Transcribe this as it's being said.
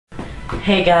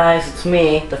Hey guys, it's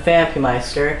me, the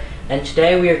Fampymeister, and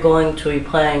today we are going to be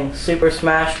playing Super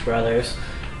Smash Brothers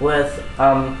with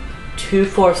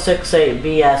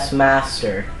 2468BS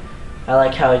Master. I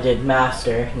like how he did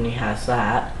Master, and he has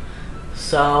that.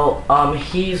 So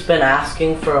he's been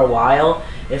asking for a while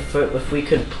if we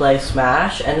could play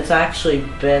Smash, and it's actually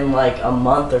been like a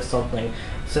month or something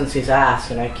since he's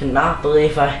asked, and I cannot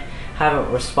believe I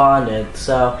haven't responded.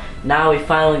 So now we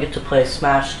finally get to play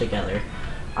Smash together.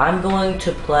 I'm going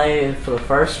to play for the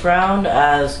first round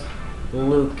as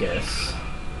Lucas.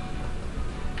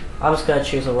 I'm just going to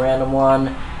choose a random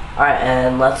one. Alright,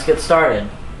 and let's get started.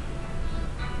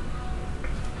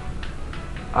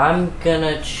 I'm going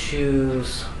to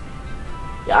choose...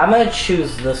 I'm going to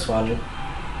choose this one.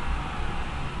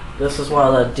 This is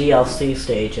one of the DLC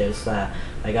stages that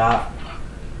I got.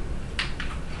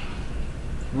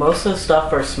 Most of the stuff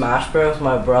for Smash Bros.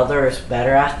 My brother is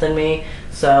better at than me,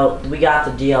 so we got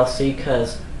the DLC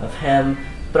because of him,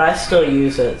 but I still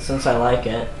use it since I like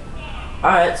it.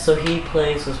 Alright, so he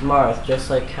plays as Marth, just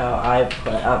like how I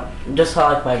play, just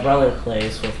how like my brother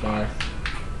plays with Marth.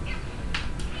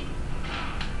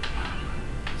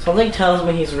 Something tells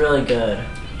me he's really good.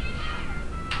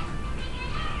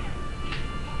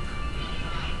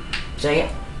 Dang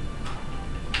it.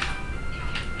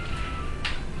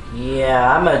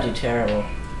 Yeah, I'm gonna do terrible.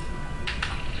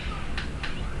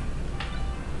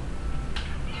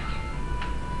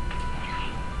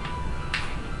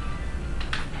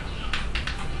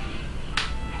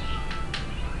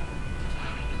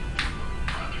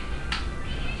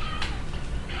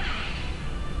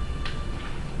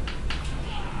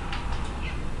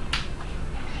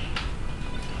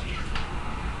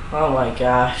 Oh my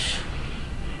gosh.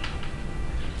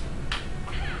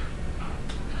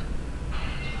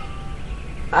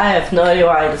 I have no idea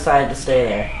why I decided to stay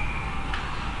there.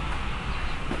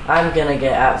 I'm gonna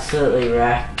get absolutely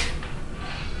wrecked.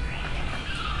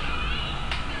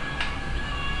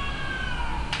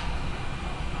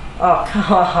 Oh,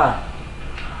 come on.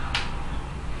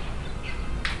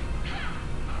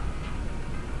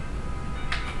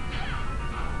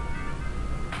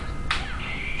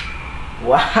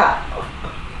 Wow.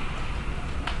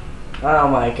 Oh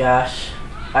my gosh.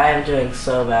 I am doing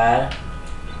so bad.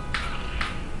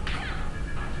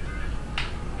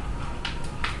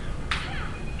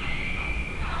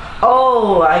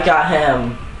 Oh, I got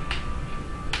him.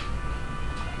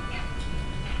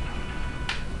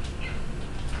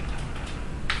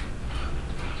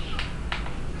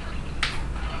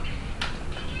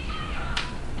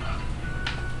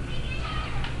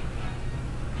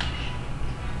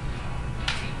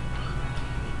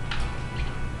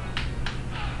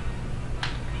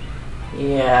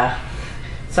 Yeah.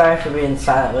 Sorry for being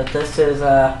silent, but this is,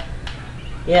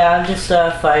 yeah, I'm just,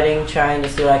 fighting, trying to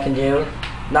see what I can do.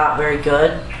 Not very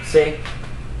good. See?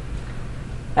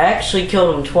 I actually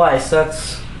killed him twice.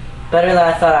 That's better than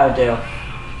I thought I would do.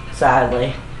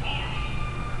 Sadly.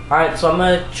 Alright, so I'm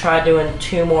going to try doing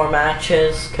 2 more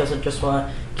matches because I just want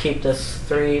to keep this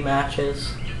 3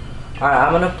 matches. Alright,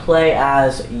 I'm going to play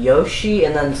as Yoshi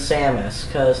and then Samus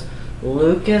because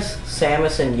Lucas,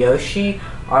 Samus, and Yoshi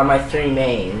are my 3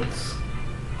 mains.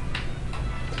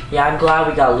 Yeah, I'm glad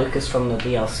we got Lucas from the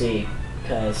DLC.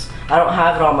 Because I don't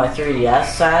have it on my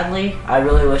 3DS, sadly. I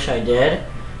really wish I did.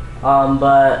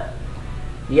 But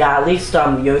yeah, at least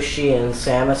Yoshi and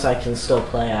Samus I can still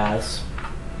play as.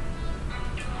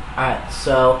 Alright,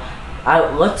 so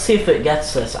let's see if it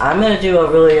gets this. I'm gonna do a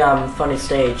really funny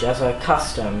stage as a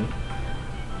custom.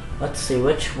 Let's see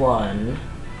which one.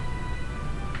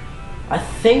 I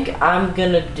think I'm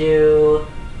gonna do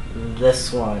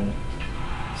this one.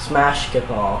 Smash Skip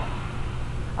All.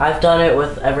 I've done it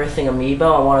with Everything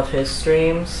Amiibo on one of his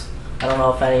streams. I don't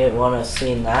know if anyone has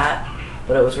seen that,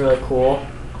 but it was really cool.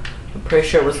 I'm pretty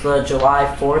sure it was the July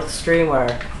 4th stream where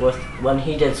when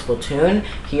he did Splatoon,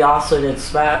 he also did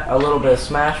a little bit of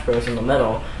Smash Bros in the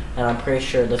middle, and I'm pretty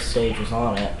sure this stage was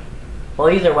on it. Well,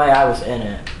 either way, I was in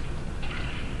it.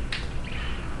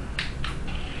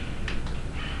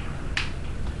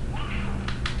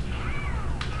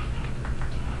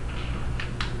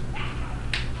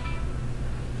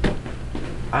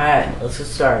 Alright, let's get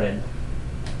started.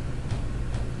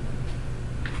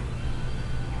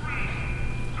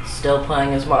 Still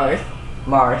playing as Marth.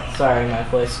 Sorry, my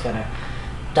voice kind of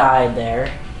died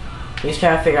there. He's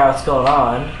trying to figure out what's going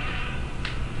on.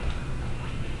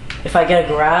 If I get a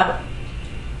grab...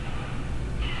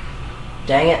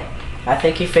 Dang it. I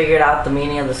think he figured out the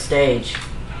meaning of the stage.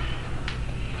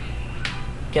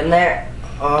 Get in there.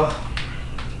 Oh.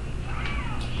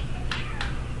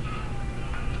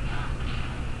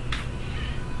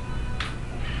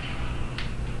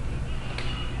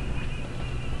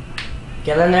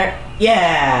 Get in there.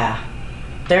 Yeah!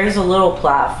 There's a little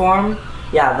platform.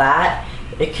 Yeah, that.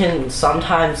 It can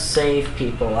sometimes save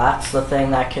people. That's the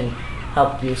thing that can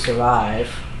help you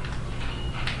survive.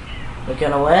 We're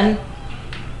gonna win?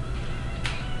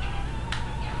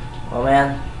 Oh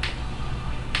man.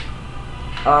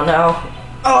 Oh no.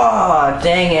 Oh,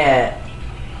 dang it.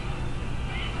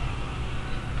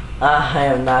 I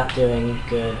am not doing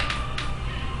good.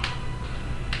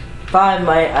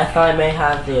 I thought I may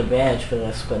have the advantage for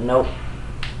this, but nope.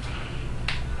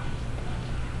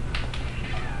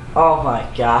 Oh my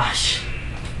gosh.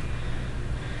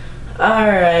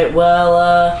 Alright,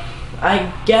 well,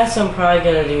 I guess I'm probably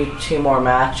gonna do 2 more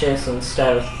matches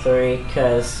instead of 3,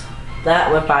 because that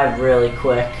went by really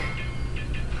quick.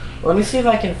 Let me see if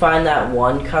I can find that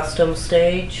one custom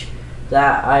stage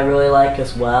that I really like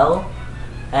as well.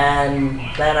 And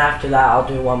then after that, I'll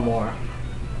do 1 more.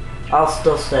 I'll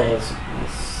still stay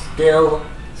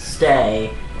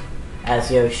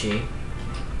as Yoshi.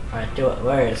 Alright, do it.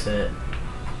 Where is it?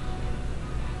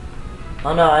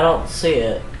 Oh no, I don't see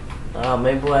it. Oh,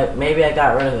 maybe I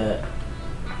got rid of it.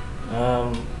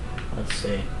 Let's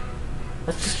see.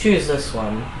 Let's just choose this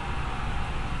one.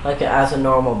 Like it as a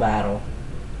normal battle.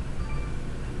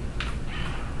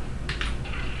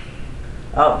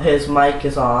 Oh, his mic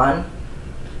is on.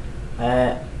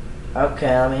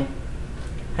 Okay, let me...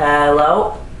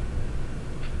 Hello?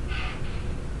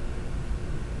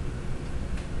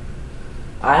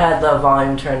 I had the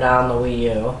volume turned down on the Wii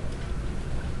U.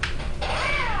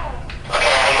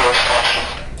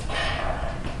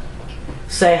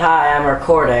 Say hi, I'm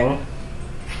recording.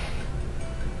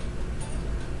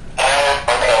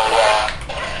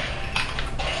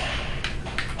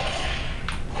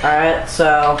 Alright,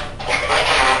 so...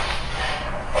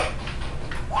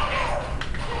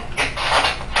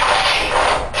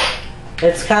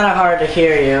 It's kind of hard to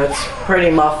hear you. It's pretty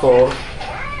muffled.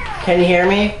 Can you hear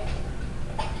me?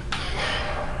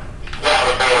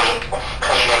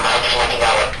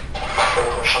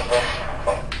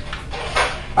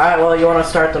 Alright, well, you want to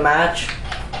start the match?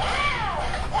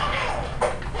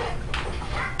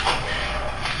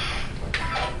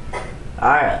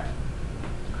 Alright.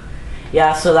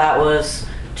 Yeah, so that was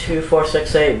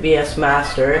 2468 BS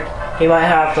Master. He might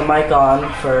have the mic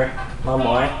on for 1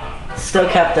 more. Still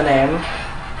kept the name.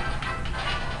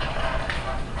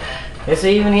 Is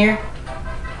he even here?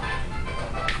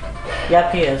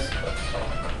 Yep, he is.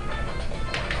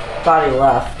 Thought he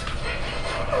left.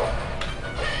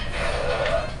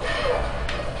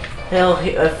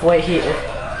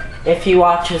 If he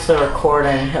watches the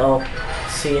recording, he'll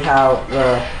see how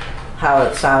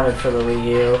it sounded for the Wii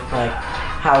U, like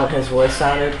how his voice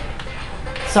sounded.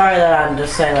 Sorry that I'm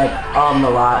just saying like a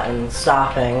lot and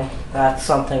stopping. That's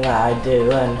something that I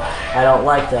do, and I don't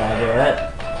like that I do it.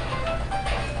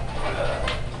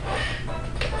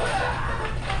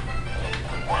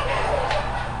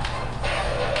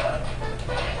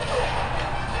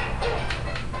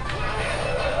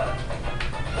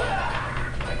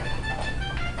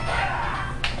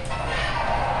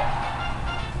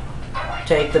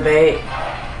 Take the bait.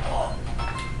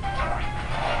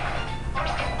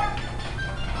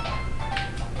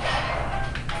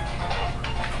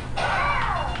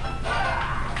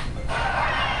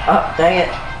 Oh, dang it.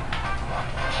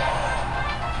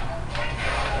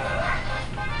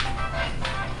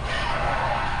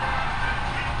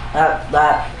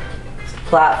 That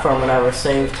platform never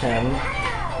saved him.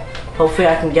 Hopefully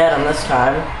I can get him this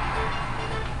time.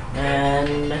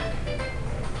 And...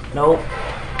 nope.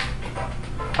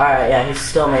 Alright, yeah, he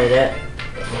still made it.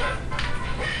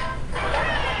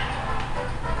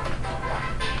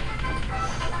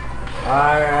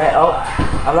 Alright, oh,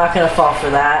 I'm not gonna fall for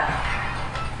that.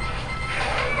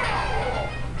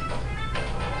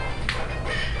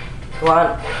 Come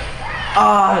on.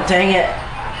 Oh, dang it.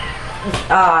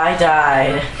 Ah, I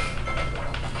died.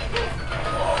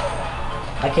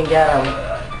 I can get him.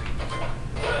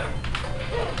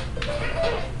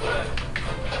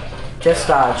 Just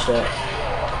dodged it.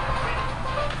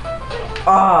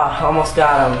 Oh, almost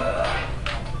got him.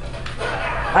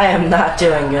 I am not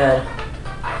doing good.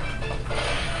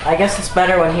 I guess it's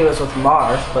better when he was with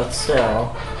Marth, but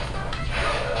still.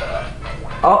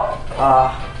 Oh,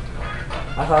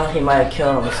 I thought he might have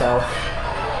killed himself.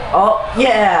 Oh,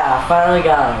 yeah! Finally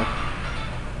got him.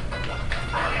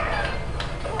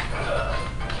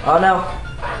 Oh no.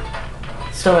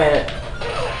 Still made it.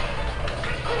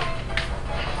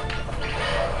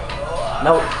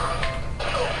 Nope.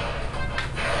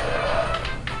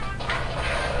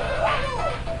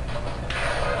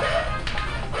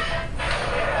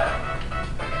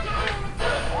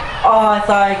 Oh, I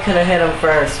thought I could have hit him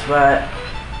first, but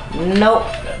Nope.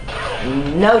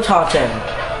 No taunting.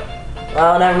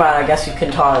 Well, never mind. I guess you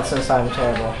can taunt it since I'm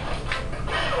terrible.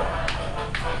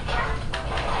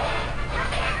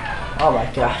 Oh my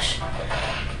gosh.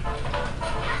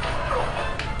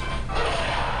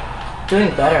 Doing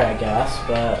better, I guess,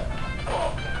 but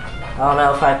I don't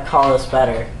know if I'd call this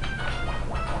better.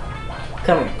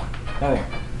 Come here. Come here.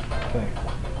 Come here.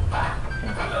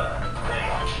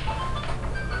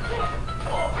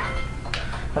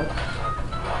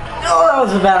 Oh, that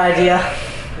was a bad idea.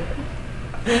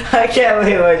 I can't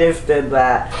believe I just did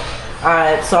that.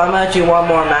 Alright, so I'm gonna do one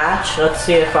more match. Let's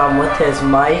see if I'm with his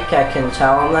mic. I can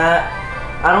tell him that.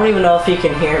 I don't even know if he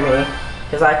can hear me,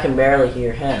 because I can barely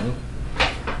hear him.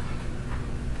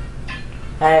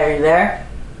 Hey, are you there?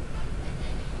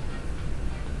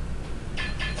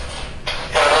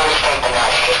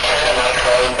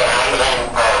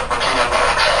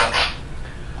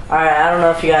 Alright, I don't know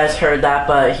if you guys heard that,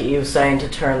 but he was saying to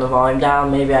turn the volume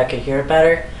down. Maybe I could hear it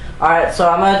better. Alright, so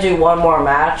I'm going to do one more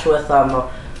match with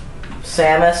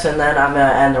Samus, and then I'm going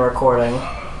to end the recording.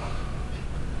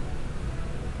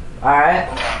 Alright?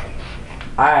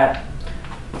 Alright.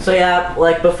 So yeah,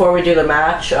 like before we do the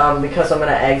match, because I'm going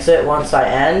to exit once I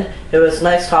end, it was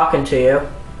nice talking to you.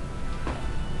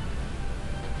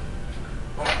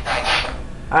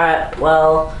 Alright,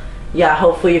 well, yeah,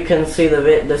 hopefully you can see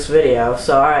this video.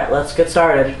 So alright, let's get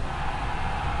started.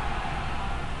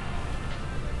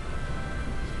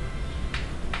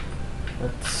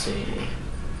 Let's see.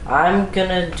 I'm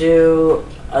gonna do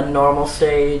a normal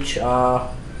stage. I'm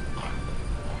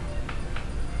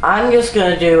just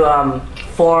gonna do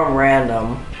form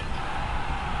random.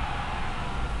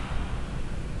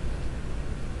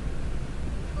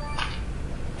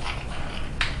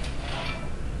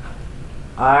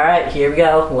 Alright, here we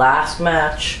go. Last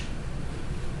match.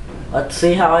 Let's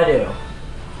see how I do.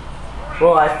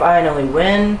 Will I finally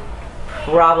win?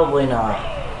 Probably not.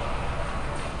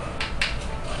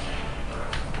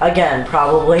 Again,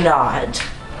 probably not.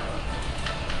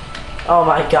 Oh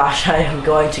my gosh, I am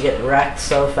going to get wrecked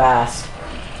so fast.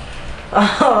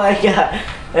 Oh my god,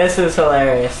 this is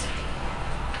hilarious.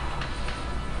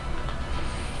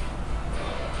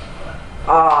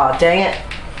 Aw, dang it.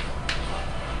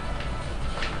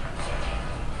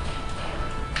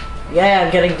 Yeah,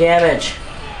 I'm getting damage.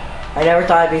 I never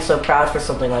thought I'd be so proud for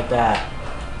something like that.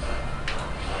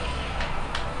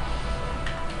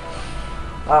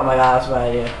 Oh my god, that's a bad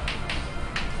idea.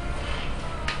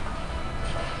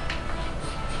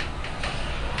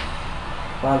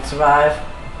 Come on, survive.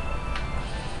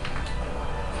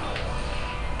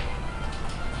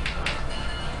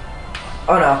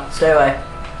 Oh no, stay away.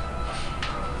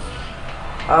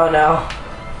 Oh no.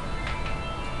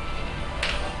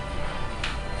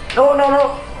 No, no,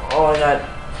 no. Oh my god.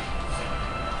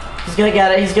 He's gonna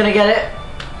get it, he's gonna get it.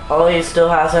 Oh, he still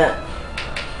hasn't.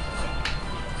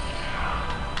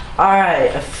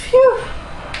 Alright, phew.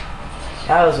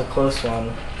 That was a close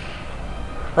one.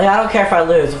 Like, I don't care if I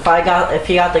lose. If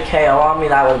he got the KO on me,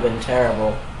 that would have been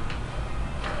terrible.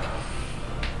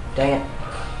 Dang it.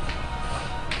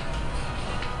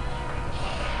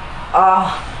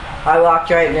 Oh, I walked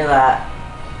right into that.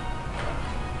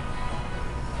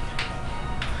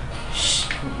 Shh,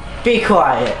 be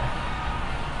quiet.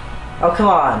 Oh, come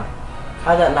on.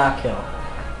 How'd that not kill?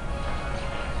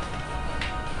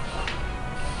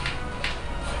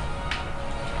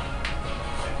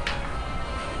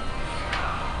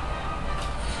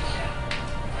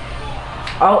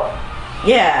 Oh,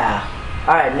 yeah.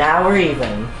 Alright, now we're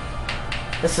even.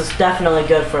 This is definitely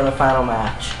good for the final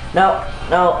match. Nope,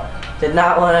 nope. Did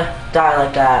not want to die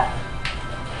like that.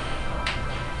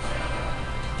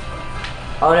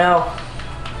 Oh no.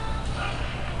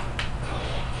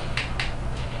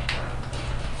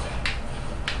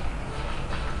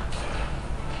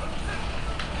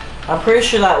 I'm pretty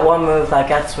sure that one move that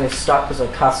gets me stuck is a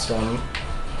custom.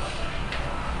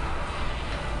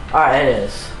 Alright, it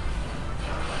is.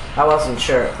 I wasn't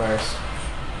sure at first.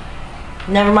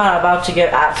 Never mind, I'm about to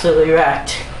get absolutely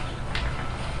wrecked.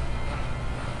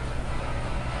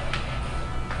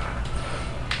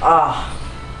 Ah,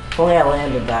 if only I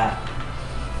landed that.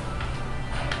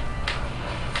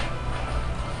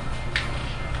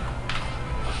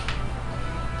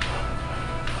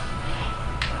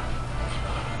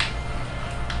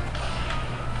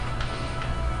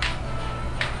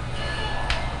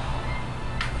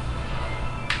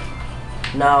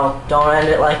 No, don't end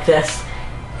it like this.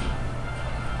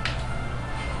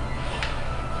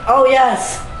 Oh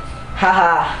yes!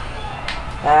 Haha!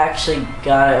 I actually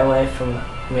got it away from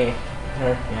me.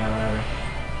 Her, yeah, whatever.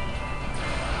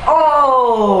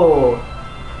 Oh!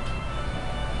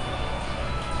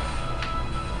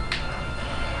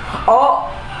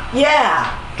 Oh,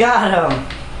 yeah, got him.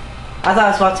 I thought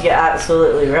I was about to get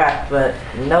absolutely wrecked, but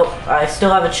nope. I still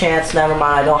have a chance. Never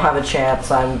mind, I don't have a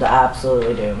chance. I'm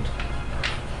absolutely doomed.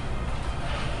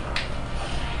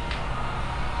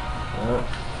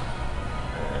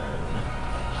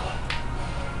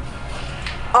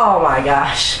 Oh my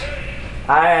gosh.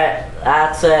 Alright,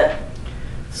 that's it.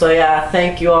 So yeah,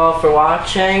 thank you all for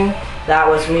watching. That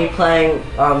was me playing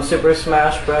Super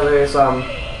Smash Brothers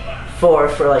 4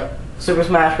 for like Super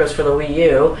Smash Bros. For the Wii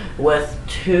U with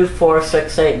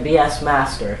 2468 BS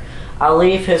Master. I'll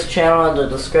leave his channel in the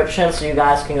description so you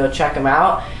guys can go check him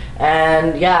out.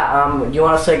 And yeah, you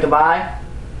want to say goodbye?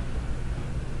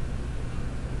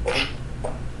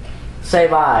 Say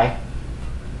bye.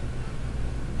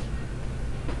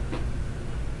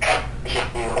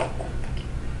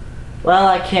 Well,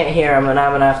 I can't hear him and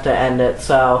I'm gonna have to end it,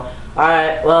 so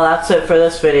alright, well that's it for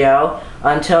this video.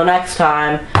 Until next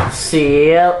time, see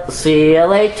you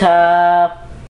later.